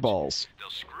 And your balls. They'll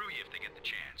screw you if they get the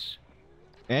chance.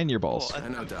 And your balls. Well, I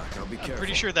know, Doc. I'll be careful. I'm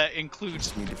pretty sure that includes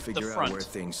Just need to figure the out front. where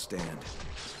things stand.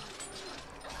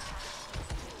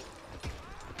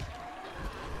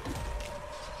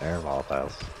 They're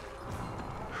volatiles.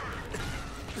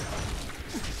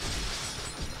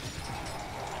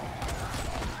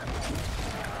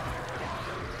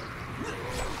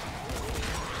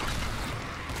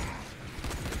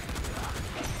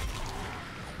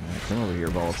 Come over here,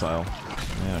 volatile.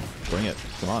 Yeah, bring it.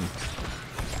 Come on.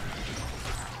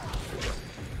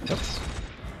 Oops.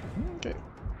 Okay.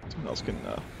 Someone else can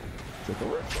take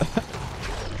over.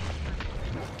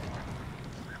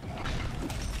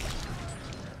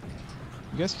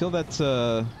 You guys kill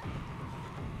that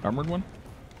armored one?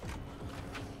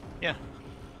 Yeah,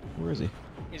 Where is he?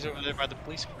 he's over there by the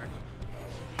police car.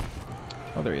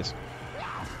 Oh, there he is.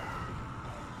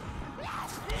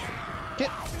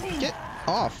 Get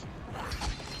off,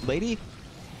 lady.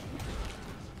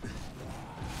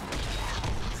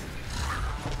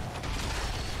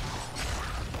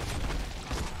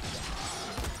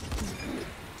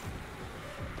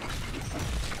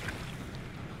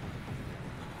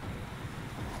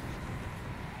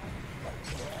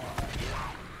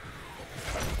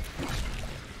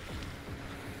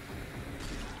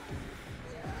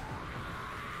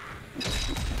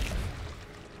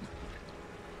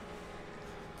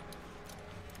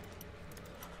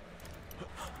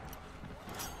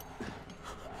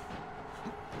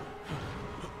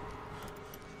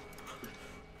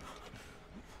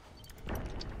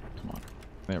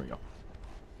 There we go.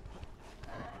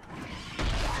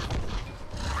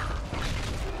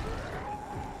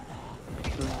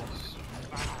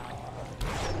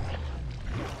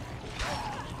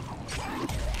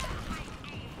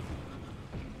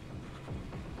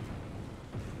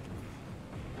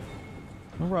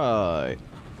 All right.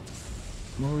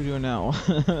 What are we doing now?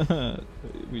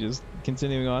 We just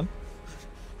continuing on?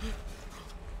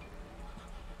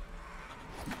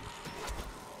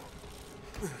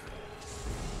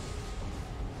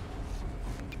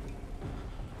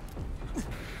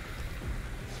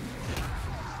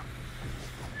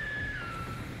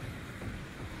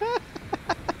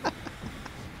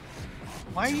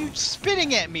 Why are you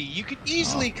spitting at me? You could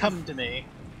easily come to me.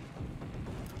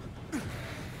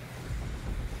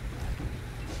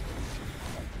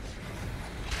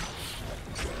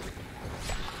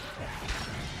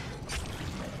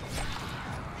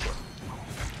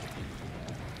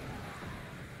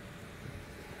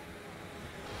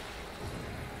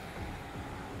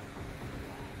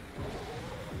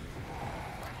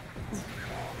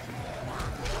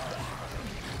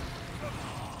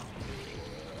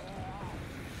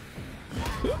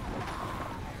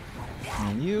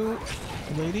 And you,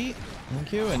 lady.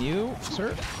 Thank you. And you,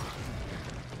 sir.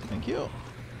 Thank you.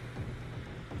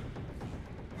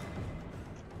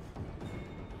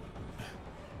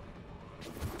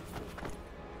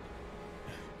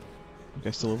 You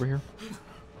guys still over here?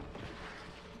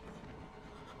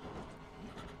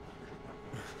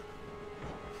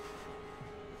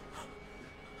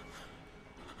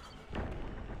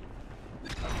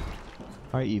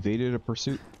 I evaded a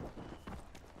pursuit.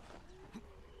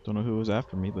 Don't know who was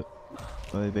after me, but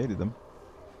I evaded them.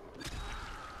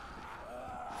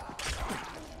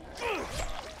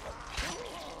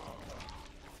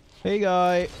 Hey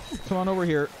guy, come on over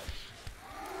here.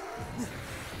 Yeah,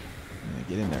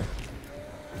 get in there.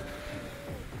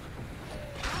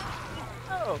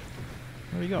 Oh,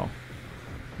 Where'd he go?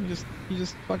 He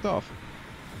just fucked off.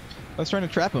 I was trying to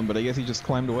trap him, but I guess he just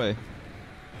climbed away.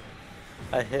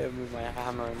 I hit him with my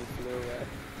hammer and he flew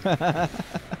away.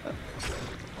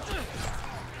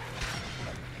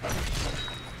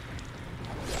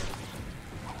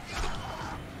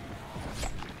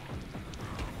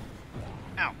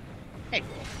 Ow. Hey,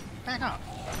 back off.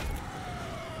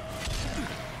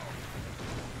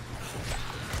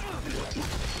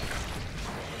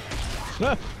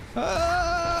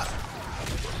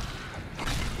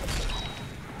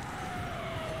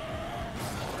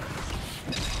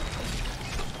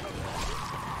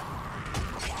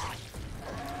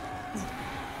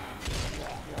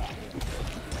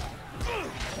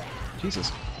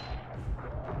 Jesus.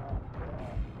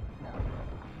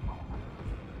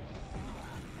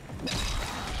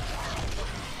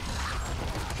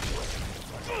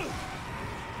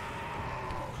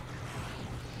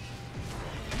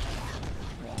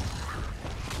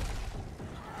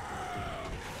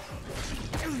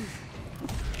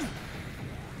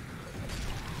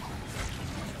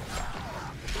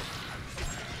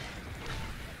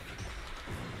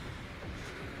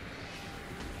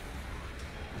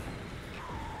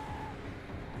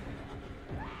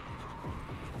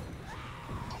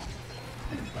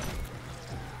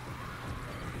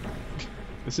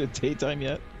 Is it daytime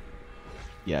yet?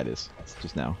 Yeah, it is. It's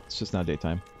just now. It's just now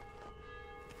daytime.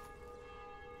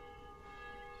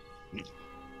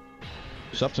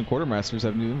 Shops and quartermasters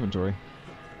have new inventory.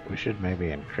 We should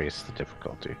maybe increase the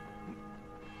difficulty.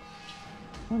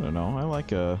 I don't know. I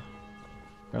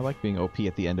like being OP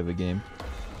at the end of a game.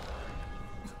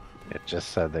 It just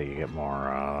said that you get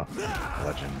more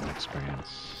legend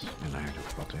experience in higher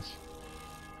difficulties.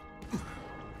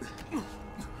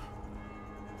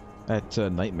 At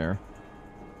Nightmare.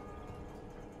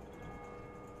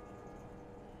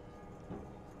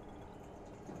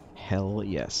 Hell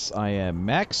yes. I am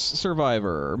Max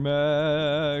Survivor.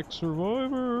 Max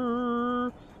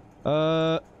Survivor.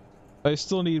 I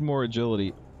still need more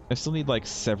agility. I still need like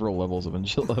several levels of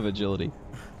agility.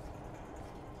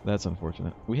 That's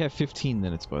unfortunate. We have 15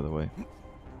 minutes, by the way.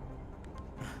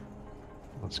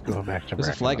 Let's go back to There's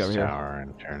a flag over here. Tower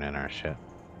and turn in our shit.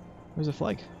 There's a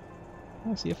flag.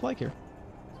 I see a flag here.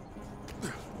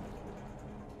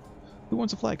 Who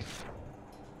wants a flag?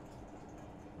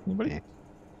 Anybody? Yeah.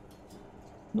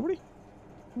 Nobody?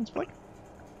 Wants a flag?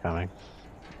 Coming.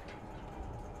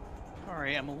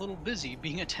 Sorry, I'm a little busy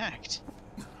being attacked.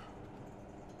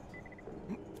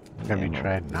 Have you no,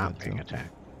 tried not too. being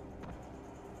attacked?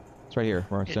 It's right here,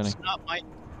 where I'm standing. It's not my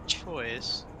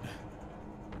choice.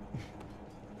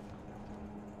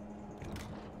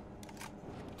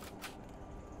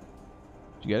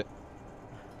 Did you get it?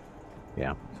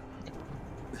 Yeah.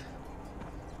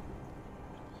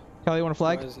 Callie, you want a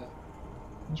flag? Where is it?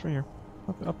 It's right here.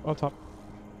 Up top.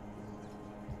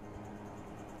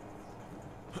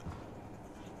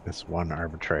 This one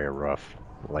arbitrary roof,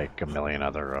 like a million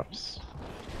other roofs,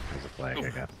 has a flag,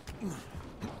 I guess.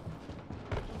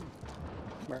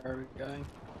 Where are we going?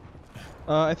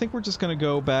 I think we're just gonna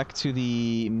go back to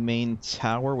the main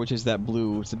tower, which is that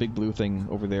blue. It's the big blue thing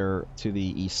over there to the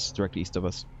east, direct east of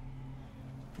us.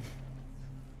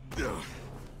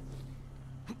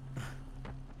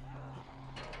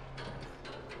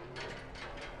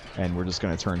 And we're just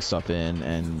gonna turn stuff in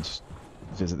and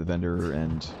visit the vendor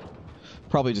and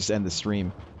probably just end the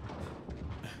stream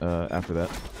after that.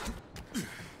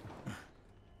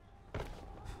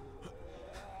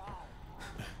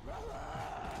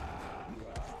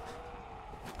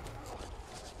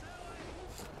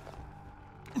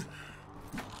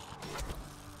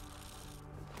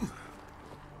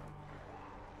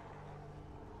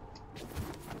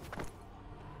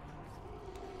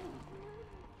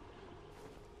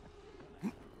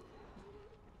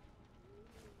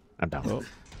 I'm down. Oh.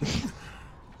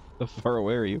 How far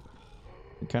away are you?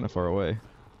 You're kind of far away.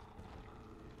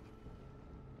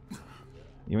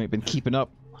 You ain't been keeping up.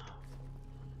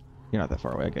 You're not that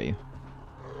far away, I got you.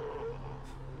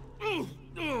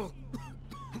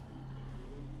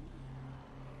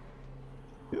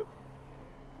 Yep.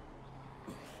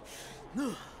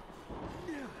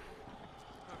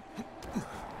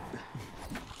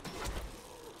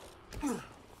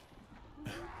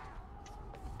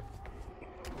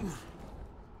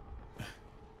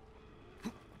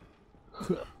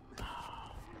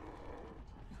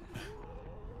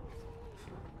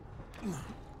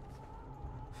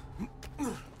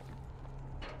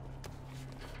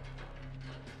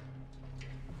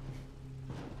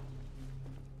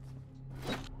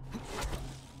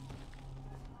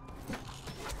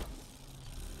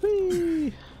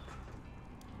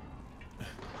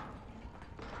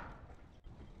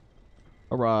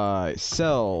 Alright,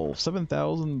 sell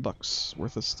 7,000 bucks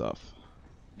worth of stuff.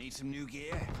 Need some new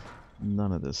gear?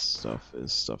 None of this stuff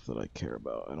is stuff that I care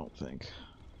about, I don't think.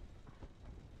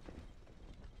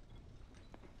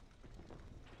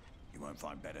 You won't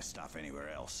find better stuff anywhere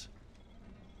else.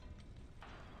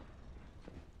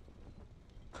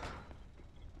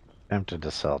 Tempted to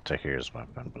sell Tahir's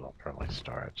weapon, but I'll probably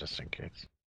store it just in case.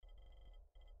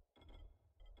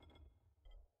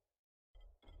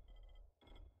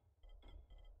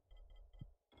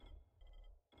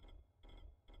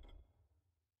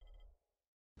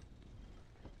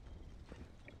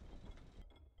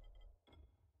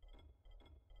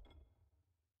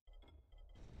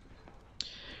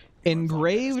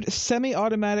 Engraved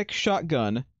semi-automatic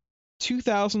shotgun,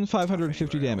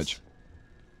 2,550 damage.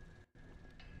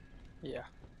 Yeah,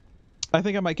 I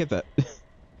think I might get that.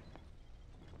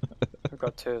 I've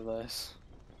got 2 of those.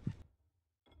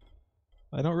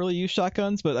 I don't really use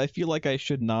shotguns, but I feel like I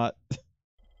should not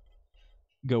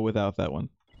go without that one.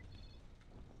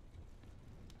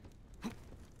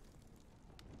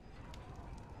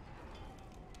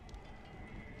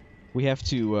 We have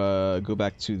to go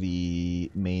back to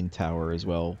the main tower as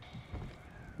well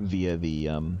via the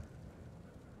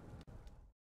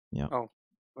yeah. Oh,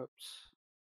 whoops.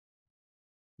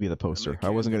 Via the poster. I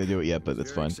wasn't gonna do it yet, but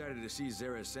that's fine. Excited to see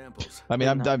Zara's samples. I mean,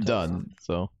 Yeah, I'm no, done.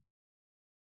 So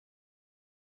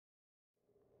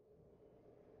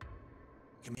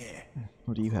Come here.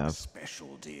 what do you have?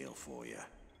 Special deal for you.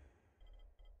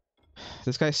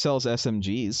 This guy sells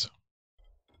SMGs.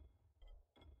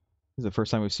 This is the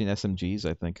first time we've seen SMGs,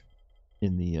 I think,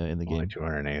 in the Only game.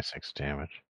 286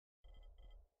 damage.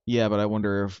 Yeah, but I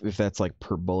wonder if that's like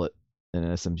per bullet. And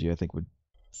an SMG, I think, would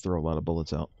throw a lot of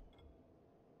bullets out.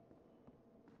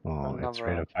 Well, its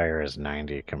rate of fire is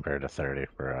 90 compared to 30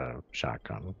 for a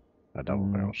shotgun, a double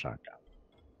barrel shotgun,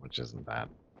 which isn't bad.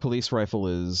 Police rifle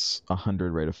is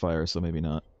 100 rate of fire, so maybe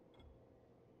not.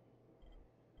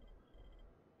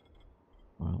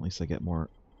 Well, at least I get more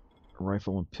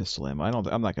rifle and pistol ammo.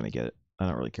 I'm not gonna get it. I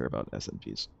don't really care about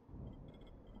SMGs.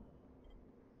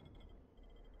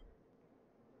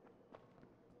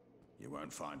 You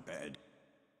won't find better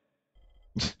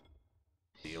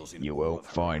deals in You all won't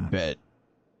of find Haran. bet.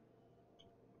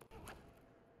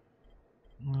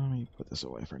 Let me put this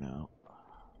away for now.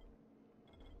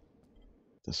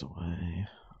 Put this away.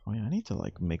 Oh yeah, I need to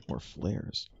like make more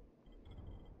flares.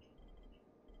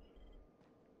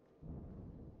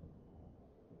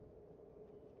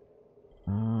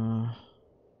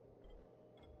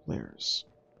 Flares.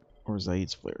 Or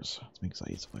Zaid's flares. Let's make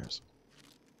Zaid's flares.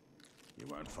 You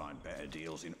won't find better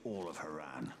deals in all of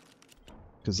Haran.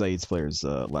 Because Zaid's flares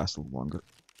last a little longer.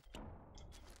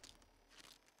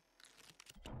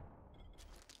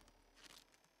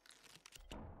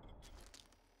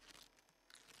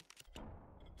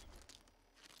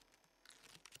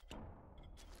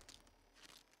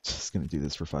 Just gonna do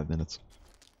this for 5 minutes.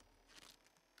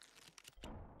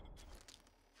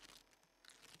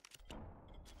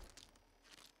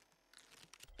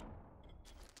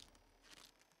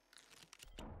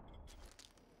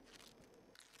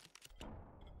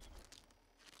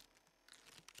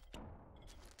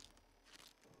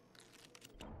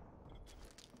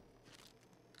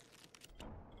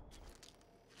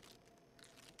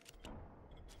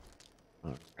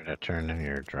 To turn in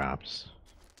your drops.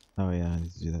 Oh yeah, I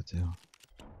need to do that too.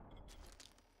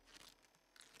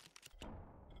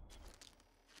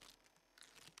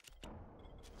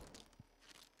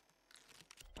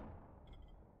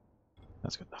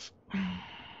 That's good enough.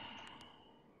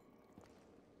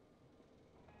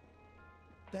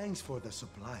 Thanks for the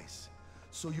supplies.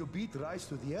 So you beat Rice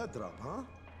to the airdrop, huh?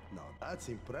 Now that's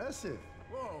impressive.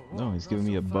 No, he's giving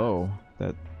me a bow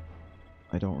that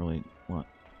I don't really want,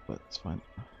 but it's fine.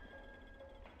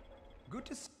 Good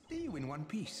to see you in one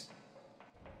piece.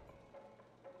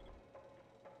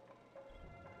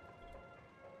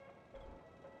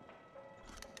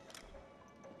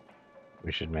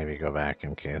 We should maybe go back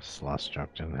in case Lost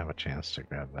Joke didn't have a chance to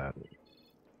grab that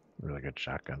really good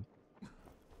shotgun.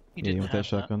 He Yeah, didn't you want have that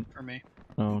shotgun? for me.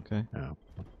 Oh, okay. Yeah.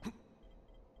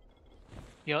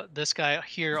 Yeah, this guy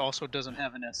here also doesn't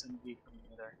have an SMG for me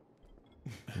either.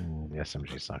 The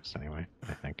SMG sucks anyway,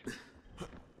 I think.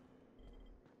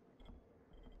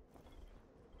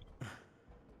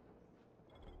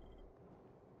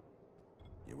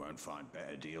 You won't find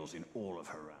better deals in all of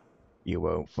Haran. You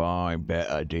won't find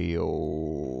better deal.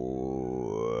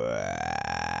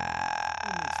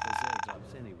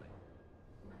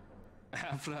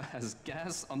 Afra has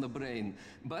gas on the brain,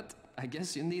 but I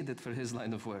guess you need it for his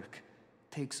line of work.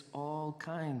 Takes all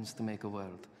kinds to make a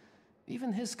world.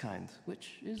 Even his kind,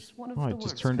 which is one of Oh, the I worst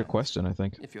just turned a kind, question, I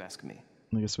think. if you ask me.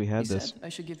 I guess we had He this. said I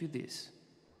should give you this.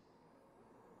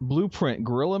 Blueprint.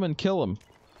 Grill him and kill him.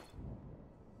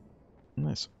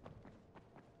 Nice.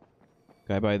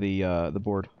 Guy by the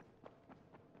board.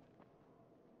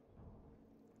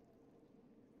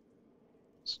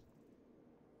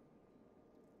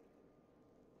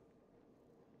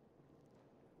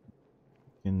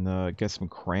 Can get some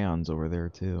crayons over there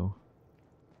too.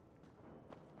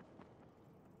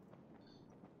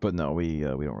 But no, we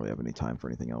don't really have any time for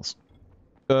anything else.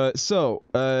 We're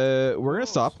gonna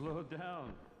stop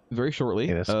very shortly.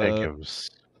 Hey, this guy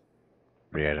gives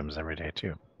 3 items every day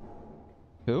too.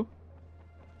 Who?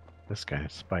 This guy,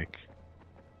 Spike.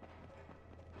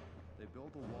 They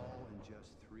built a wall in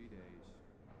just 3 days.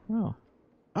 Oh.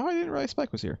 Oh, I didn't realize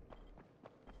Spike was here.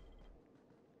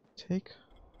 Take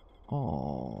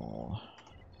all.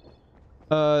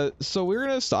 So we're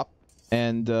gonna stop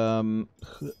and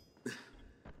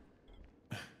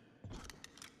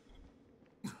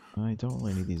I don't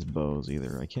really need these bows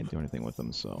either. I can't do anything with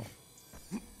them, so.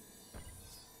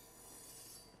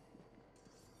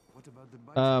 What about the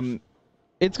bikers?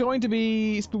 It's going to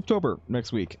be Spooktober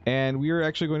next week, and we are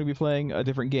actually going to be playing a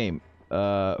different game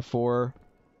for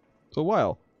a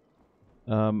while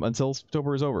until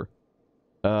Spooktober is over.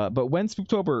 But when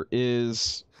Spooktober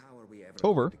is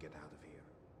over,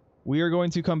 we are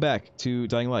going to come back to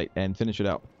Dying Light and finish it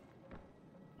out,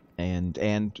 and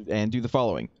do the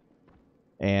following,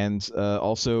 and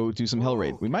also do some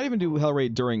Hellraid. We might even do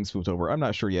Hellraid during Spooktober. I'm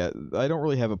not sure yet. I don't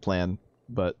really have a plan,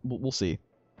 but we'll see.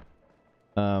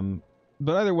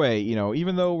 But either way, you know,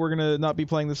 even though we're gonna not be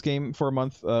playing this game for a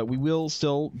month, we will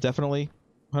still definitely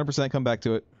 100% come back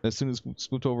to it as soon as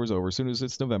Spooktober is over, as soon as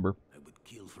it's November,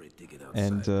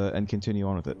 and continue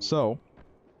on with it. So,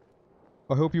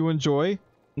 I hope you enjoy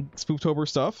Spooktober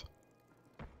stuff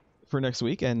for next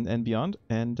week and beyond,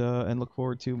 and look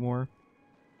forward to more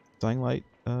Dying Light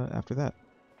after that.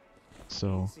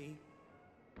 So,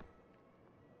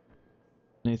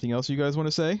 anything else you guys want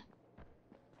to say?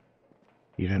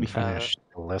 You didn't finish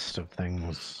the list of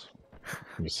things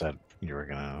you said you were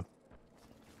gonna...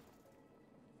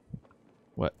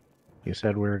 What? You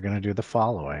said we were gonna do the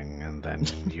following, and then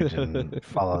you didn't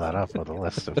follow that up with a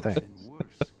list of things.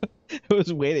 I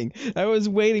was waiting. I was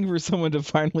waiting for someone to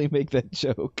finally make that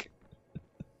joke.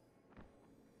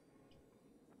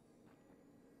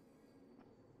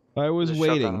 I was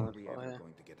waiting.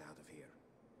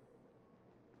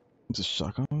 Is a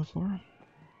shotgun on the floor?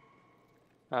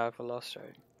 For Lost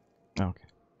Road. Oh, okay.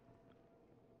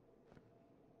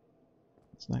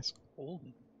 That's nice.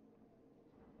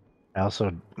 I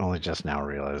also only just now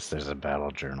realized there's a battle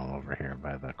journal over here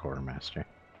by the quartermaster.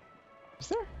 Is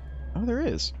there? Oh, there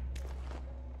is.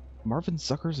 Marvin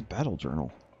Zucker's battle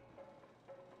journal.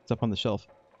 It's up on the shelf.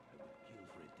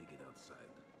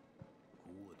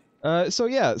 So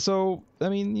yeah, so I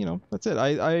mean, you know, that's it.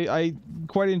 I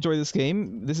quite enjoy this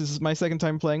game. This is my second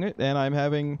time playing it, and I'm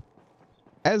having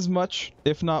as much,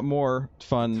 if not more,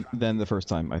 fun than the first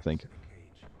time, I think.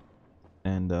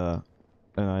 And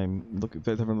I'm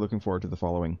looking forward to the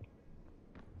following.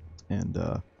 And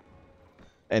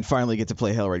finally get to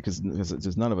play Hellraid, because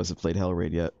none of us have played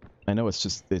Hellraid yet. I know it's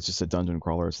just a dungeon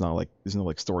crawler. It's not like there's no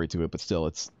like story to it, but still,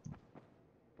 it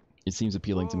seems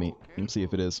appealing to me. Let's see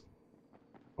if it is.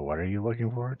 What are you looking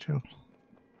forward to?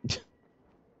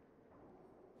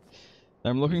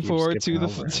 I'm looking forward to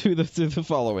the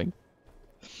following.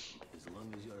 As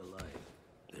long as you're alive,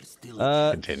 there's still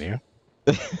Continue.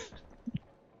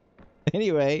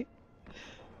 Anyway,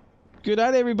 good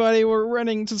night, everybody. We're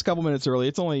running just a couple minutes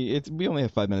early. We only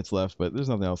have 5 minutes left, but there's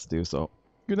nothing else to do. So,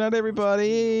 good night,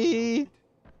 everybody.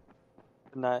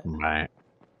 Good night. Bye.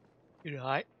 Good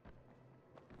night.